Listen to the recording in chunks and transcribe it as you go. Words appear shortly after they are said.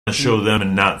to show them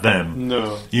and not them.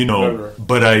 No. Never.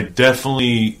 But I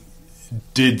definitely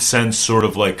did sense sort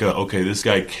of like, okay, this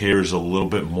guy cares a little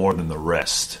bit more than the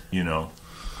rest,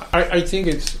 I think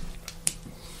it's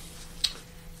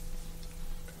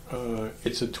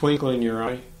a twinkle in your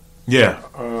eye. Yeah.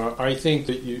 I think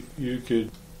that you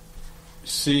could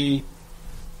see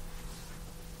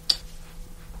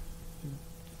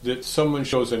that someone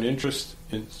shows an interest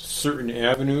in certain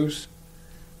avenues,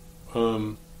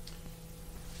 and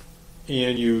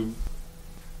you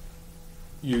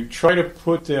try to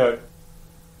put that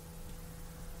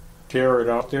carrot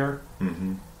out there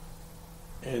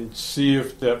and see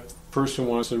if that person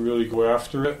wants to really go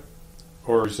after it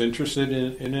or is interested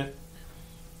in it.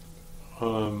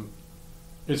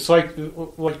 It's like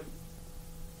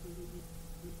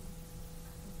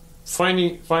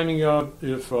finding out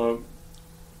if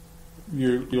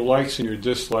your likes and your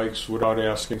dislikes without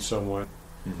asking someone.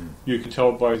 You can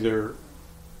tell by their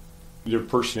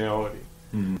personality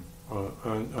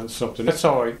on something. That's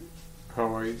how I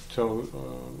tell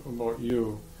about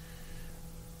you.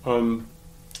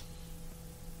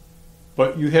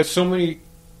 But you had so many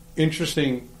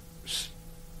interesting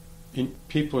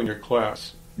people in your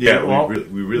class. Yeah,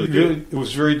 we really did. It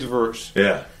was very diverse.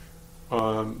 Yeah.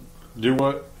 There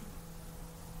was.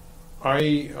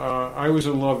 I was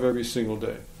in love every single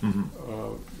day,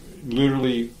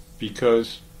 literally,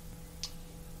 because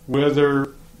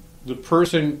whether the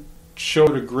person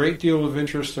showed a great deal of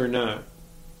interest or not,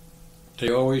 they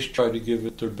always tried to give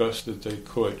it their best that they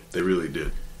could. They really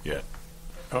did, yeah.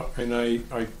 And I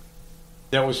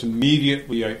that was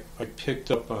immediately I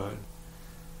picked up on.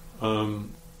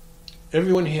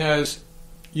 Everyone has.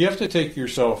 You have to take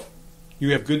yourself.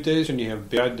 You have good days and you have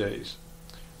bad days,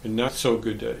 and not so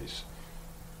good days.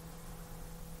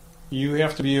 You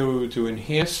have to be able to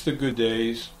enhance the good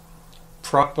days,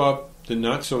 prop up the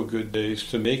not so good days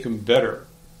to make them better.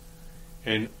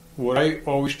 And what I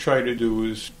always try to do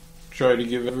is try to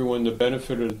give everyone the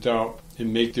benefit of the doubt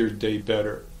and make their day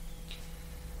better.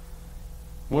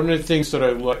 One of the things that I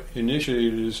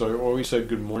initiated is I always said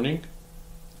good morning,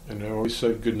 and I always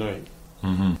said good night.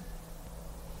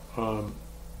 I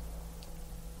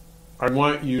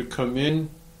want you to come in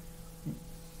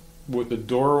with the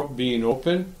door being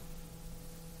open,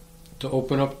 to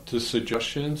open up to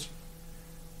suggestions.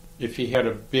 If he had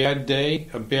a bad day,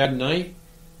 a bad night,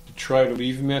 to try to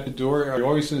leave him at the door. I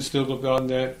always instilled about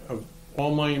that of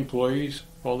all my employees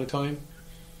all the time.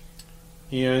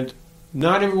 And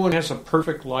not everyone has a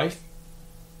perfect life.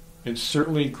 And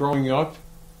certainly growing up,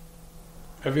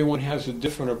 everyone has a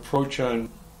different approach on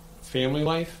family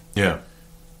life. Yeah.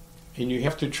 And you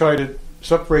have to try to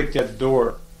separate that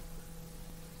door.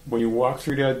 When you walk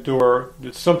through that door,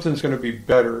 that something's going to be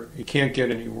better. It can't get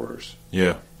any worse.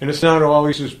 Yeah. And it's not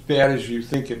always as bad as you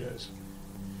think it is.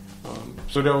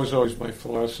 So that was always my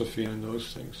philosophy on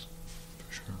those things.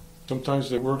 For sure. Sometimes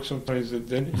they work, sometimes they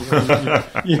didn't.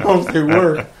 You know if they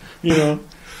work,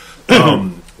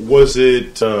 Was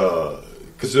it,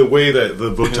 because the way that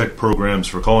the VOTEC programs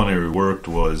for culinary worked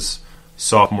was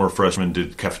sophomore, freshman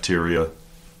did cafeteria,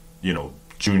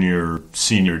 junior,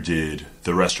 senior did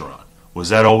the restaurant. Was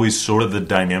that always sort of the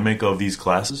dynamic of these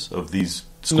classes, of these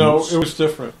schools? No, it was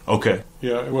different. Okay.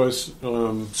 Yeah, it was.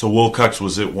 So Wilcox,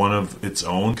 was it one of its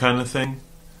own kind of thing?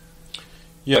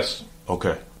 Yes.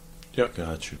 Okay. Yep.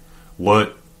 Got you.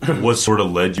 What sort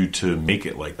of led you to make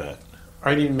it like that?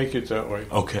 I didn't make it that way.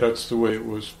 Okay. That's the way it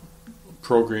was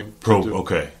programmed.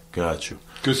 Okay. Got you.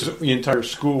 Because the entire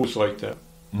school was like that.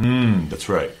 That's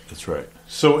right.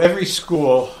 So every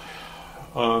school,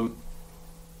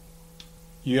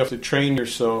 you have to train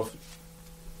yourself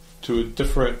to a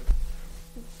different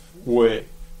way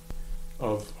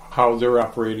of how they're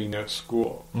operating that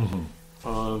school.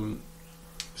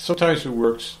 Sometimes it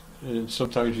works, and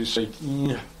sometimes you say,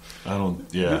 I don't,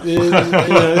 yeah.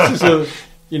 This is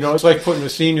it's like putting a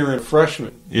senior in a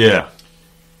freshman. Yeah.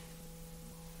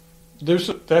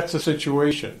 That's a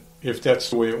situation, if that's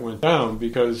the way it went down,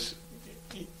 because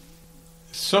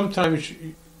sometimes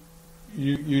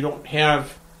you don't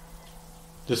have,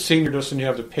 the senior doesn't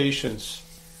have the patience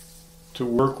to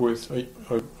work with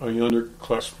a younger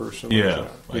class person. Yeah, like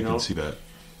that, I can see that.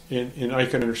 And I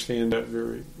can understand that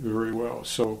very, very well.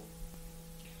 So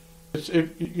it's a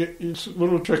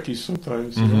little tricky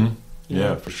sometimes.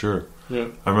 Yeah, for sure. Yeah.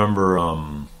 I remember,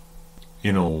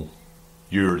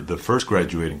 the first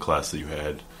graduating class that you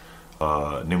had,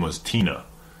 name was Tina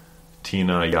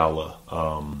Ayala.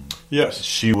 Yes.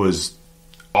 She was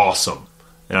awesome.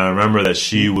 And I remember that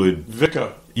she would...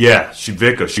 Vika. Yeah, she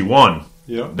won.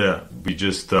 Yeah. Yeah. We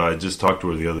just, I just talked to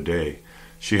her the other day.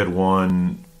 She had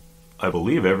won I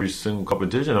believe, every single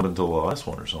competition up until the last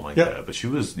one or something like that. But she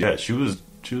was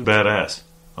badass.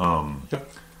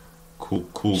 Cool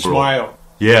girl. Smile.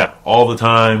 Yeah, all the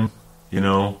time,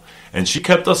 and she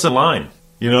kept us in line.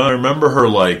 I remember her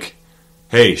like,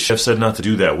 hey, chef said not to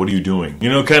do that. What are you doing?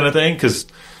 Kind of thing. Because,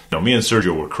 me and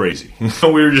Sergio were crazy.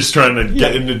 We were just trying to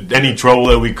get into any trouble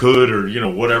that we could,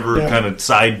 or, whatever kind of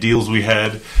side deals we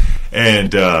had.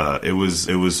 And it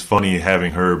was funny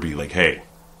having her be like, hey,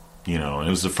 and it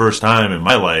was the first time in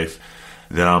my life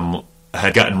that I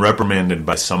had gotten reprimanded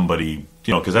by somebody,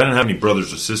 because I didn't have any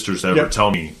brothers or sisters that ever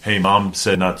tell me, hey, mom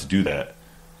said not to do that.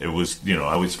 It was, I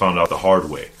always found out the hard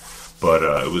way. But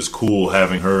it was cool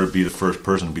having her be the first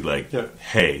person to be like,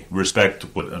 hey, respect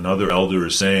what another elder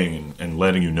is saying and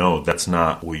letting you know that's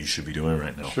not what you should be doing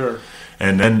right now. Sure.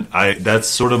 And then that's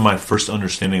sort of my first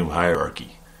understanding of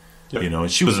hierarchy.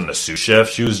 And she wasn't a sous chef.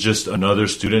 She was just another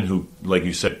student who, like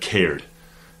you said, cared.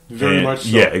 Very much so.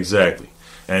 Yeah, exactly.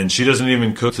 And she doesn't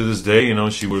even cook to this day.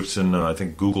 She works in, I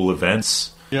think, Google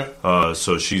Events. Yeah.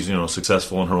 So she's,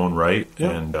 successful in her own right.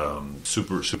 Yeah. And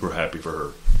super, super happy for her.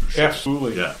 For sure.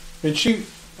 Absolutely. Yeah. And she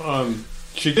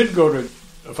did go to,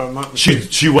 if I'm not mistaken.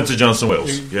 She went to Johnson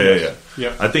Wales. Yeah.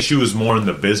 Yeah. I think she was more in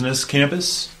the business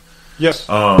campus. Yes.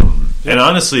 And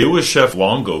honestly, it was Chef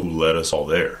Longo who led us all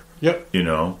there. Yep.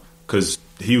 Because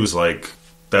he was like,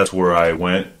 that's where I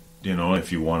went,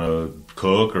 if you want to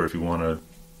cook or if you want to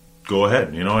go ahead,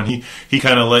 and he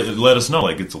kind of let us know,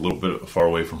 like, it's a little bit far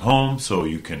away from home, so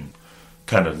you can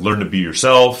kind of learn to be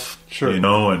yourself, sure.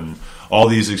 And all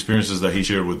these experiences that he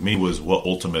shared with me was what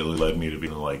ultimately led me to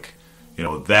being like,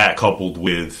 that coupled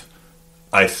with,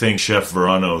 I think Chef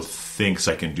Varano thinks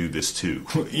I can do this too.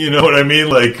 You know what I mean?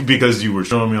 Like, because you were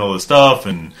showing me all this stuff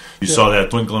and you saw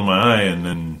that twinkle in my eye, and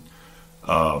then,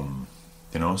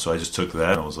 so I just took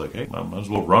that and I was like, hey, I might as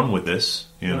well run with this,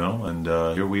 and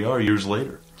here we are years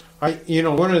later.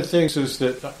 One of the things is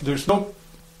that there's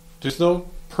no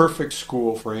perfect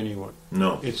school for anyone.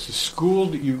 No. It's a school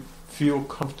that you feel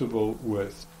comfortable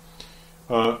with.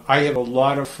 I have a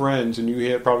lot of friends, and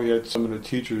you probably had some of the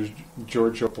teachers.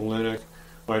 George Opalenik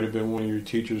might have been one of your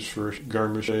teachers for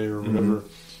Garmache or whatever.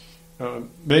 Mm-hmm.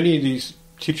 Many of these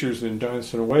teachers in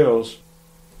Johnson and Wales,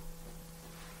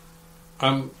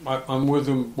 I'm with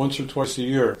them once or twice a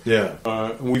year. Yeah.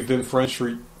 And we've been friends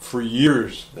for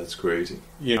years. That's crazy.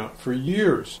 Yeah, for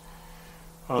years.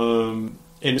 And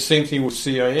the same thing with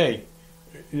CIA.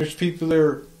 There's people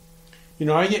there.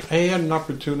 I had an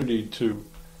opportunity to,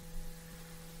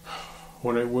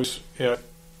 when I was at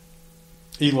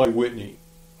Eli Whitney,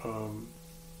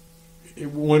 it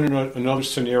went in another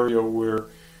scenario where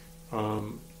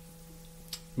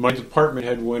my department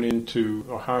had went into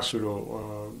a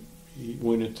hospital. He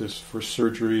went into for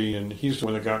surgery, and he's the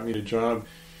one that got me the job.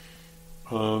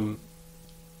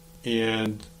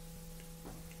 And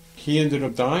he ended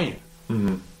up dying.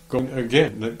 Mm-hmm.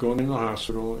 Going in the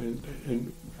hospital,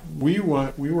 and we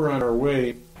were on our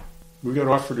way. We got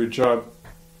offered a job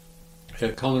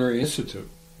at Culinary Institute.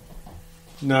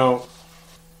 Now,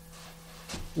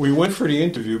 we went for the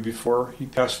interview before he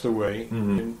passed away,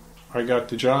 and I got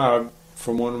the job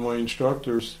from one of my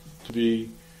instructors to be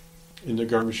in the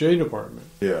Garmache department.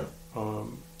 Yeah.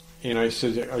 And I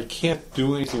said, I can't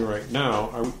do anything right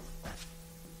now.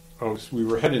 We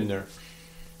were heading there.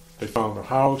 They found a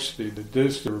house, they did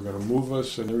this, they were going to move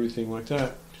us and everything like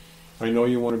that. I know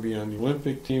you want to be on the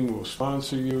Olympic team, we'll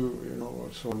sponsor you,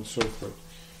 so on and so forth.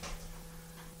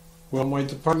 Well, my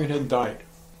department had died.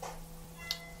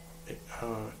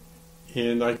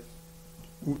 And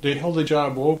they held the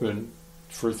job open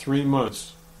for 3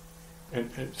 months.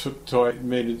 And so I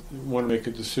want to make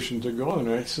a decision to go, and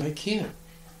I said, I can't.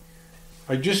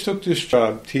 I just took this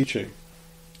job teaching.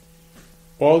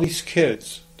 All these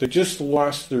kids, they just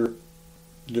lost their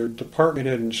department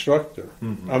head instructor.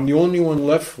 Mm-hmm. I'm the only one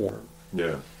left for them.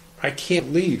 Yeah. I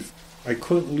can't leave. I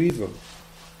couldn't leave them.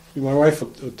 My wife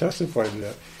will testify to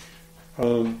that.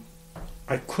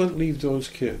 I couldn't leave those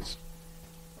kids.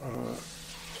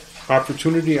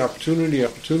 Opportunity. I couldn't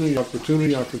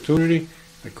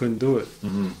do it.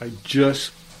 Mm-hmm. I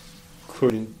just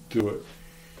couldn't do it.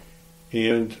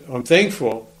 And I'm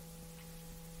thankful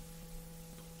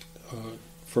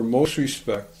for most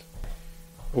respect.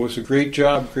 It was a great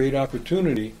job, great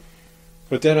opportunity,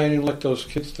 but then I didn't let those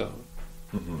kids down.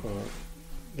 Mm-hmm.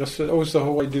 That was the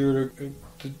whole idea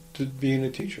to being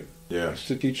a teacher. Yeah. It's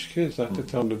to teach kids, not to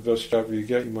tell them the best job you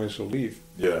get, you might as well leave.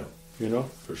 Yeah.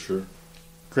 For sure.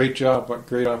 Great job, but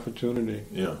great opportunity.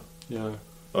 Yeah. Yeah.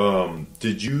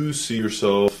 Did you see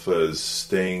yourself as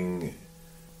staying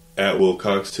at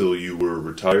Wilcox till you were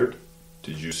retired?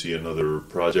 Did you see another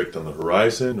project on the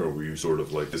horizon, or were you sort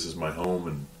of like, this is my home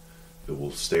and it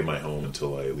will stay my home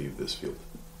until I leave this field?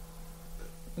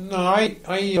 No, I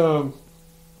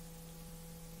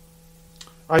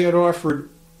had offered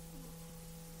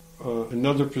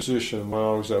another position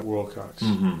while I was at Wilcox,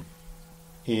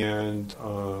 and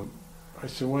I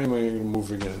said, "Why am I going to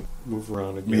move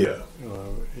around again?" Yeah,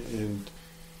 and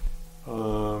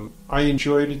I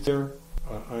enjoyed it there.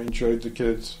 I enjoyed the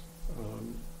kids,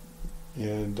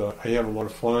 and I had a lot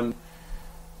of fun.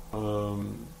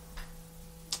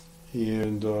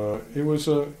 And it was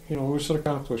it was an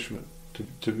accomplishment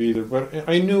to be there. But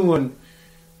I knew when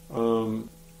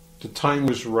the time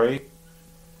was right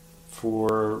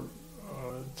for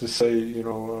to say,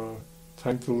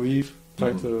 time to leave,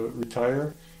 time to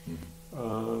retire.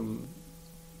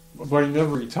 But I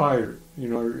never retired. I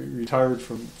retired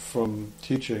from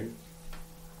teaching.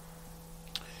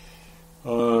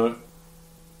 What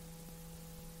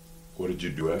did you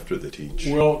do after the teach?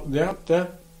 Well,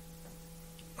 that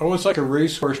I was like a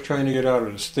racehorse trying to get out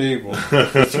of the stable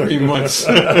for 3 months.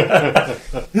 I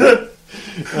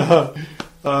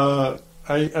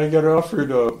got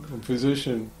offered a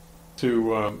position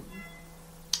to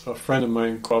a friend of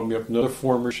mine called me up, another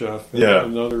former chef. Yeah.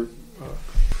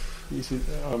 He said,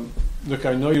 "Look,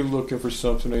 I know you're looking for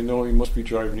something. I know you must be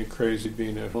driving you crazy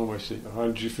being at home." I said, "How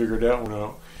did you figure that one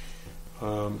out?"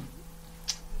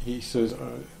 He says,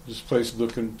 "This place is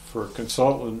looking for a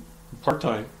consultant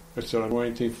part-time." I said, "I don't want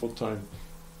anything full-time."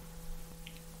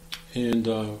 And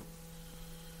it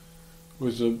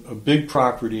was a big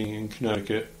property in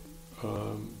Connecticut.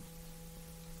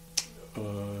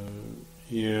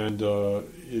 And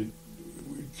it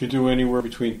could do anywhere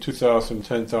between 2,000 and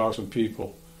 10,000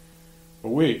 people a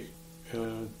week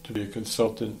to be a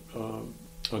consultant on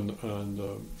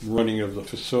the running of the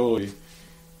facility,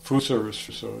 food service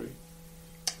facility.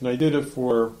 And I did it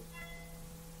for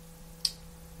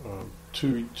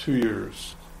 2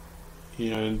 years,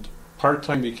 and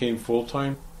part-time became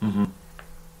full-time,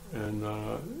 and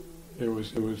it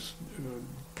was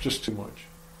just too much.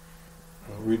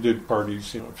 We did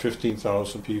parties,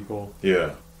 15,000 people.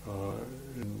 Yeah.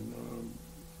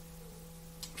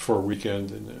 For a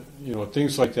weekend, and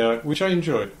things like that, which I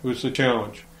enjoyed. It was a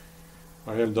challenge.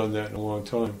 I haven't done that in a long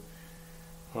time.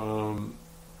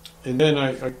 And then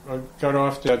I got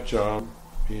off that job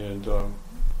and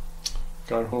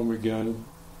got home again.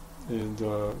 And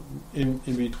in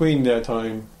between that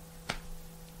time,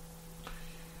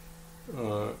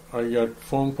 I got a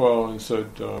phone call and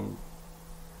said,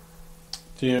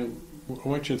 "Dan, I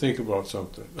want you to think about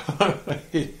something."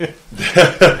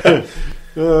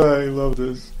 I love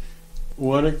this.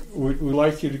 We'd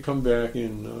like you to come back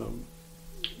and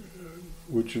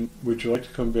would you like to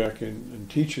come back and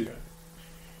teach again?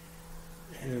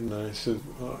 And I said,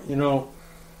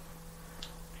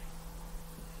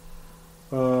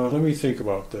 let me think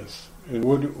about this. And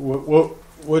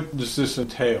what does this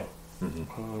entail?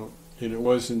 And it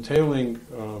was entailing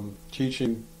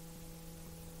teaching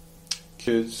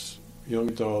kids, young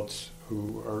adults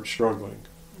who are struggling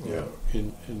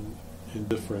in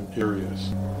different areas.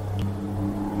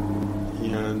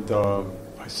 And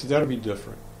I said, that'll be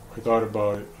different. I thought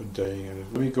about it a day,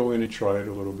 and let me go in and try it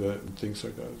a little bit, and things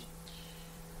like that.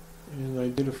 And I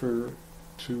did it for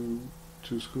two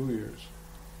school years.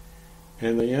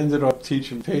 And I ended up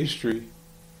teaching pastry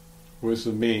was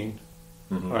the main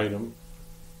item.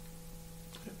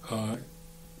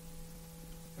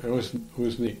 It was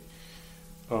neat.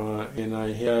 And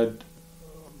I had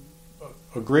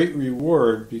a great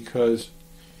reward because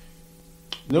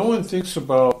no one thinks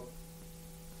about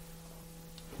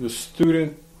the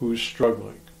student who's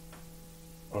struggling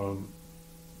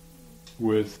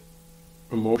with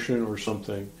emotion or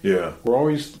something. Yeah. We're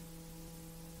always,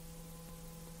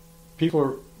 people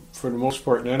are, for the most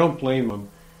part, and I don't blame them,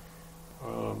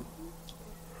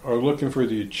 are looking for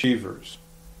the achievers.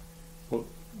 Well,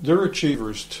 they're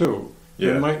achievers too.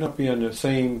 Yeah. They might not be on the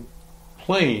same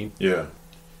plane. Yeah.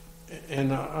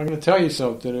 And I'm going to tell you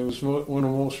something. It was one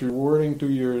of the most rewarding 2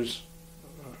 years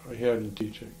I had in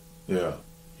teaching. Yeah.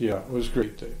 Yeah, it was a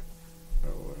great day.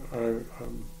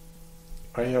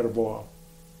 I had a ball.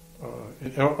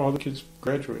 And all the kids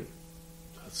graduated.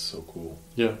 That's so cool.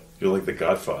 Yeah. You're like the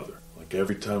Godfather. Like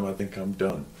every time I think I'm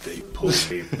done, they pull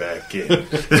me back in.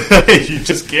 You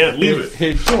just can't leave it.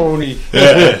 Hey, Tony.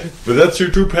 Yeah, but that's your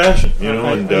true passion,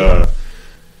 and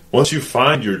once you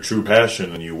find your true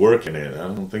passion and you work in it, I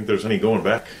don't think there's any going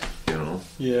back,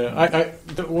 Yeah,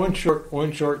 one short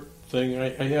thing.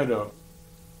 I had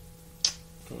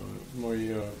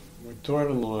my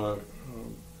daughter-in-law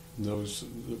knows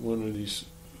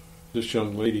this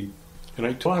young lady, and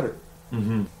I taught her.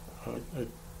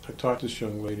 I taught this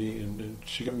young lady, and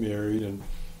she got married, and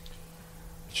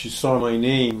she saw my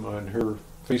name on her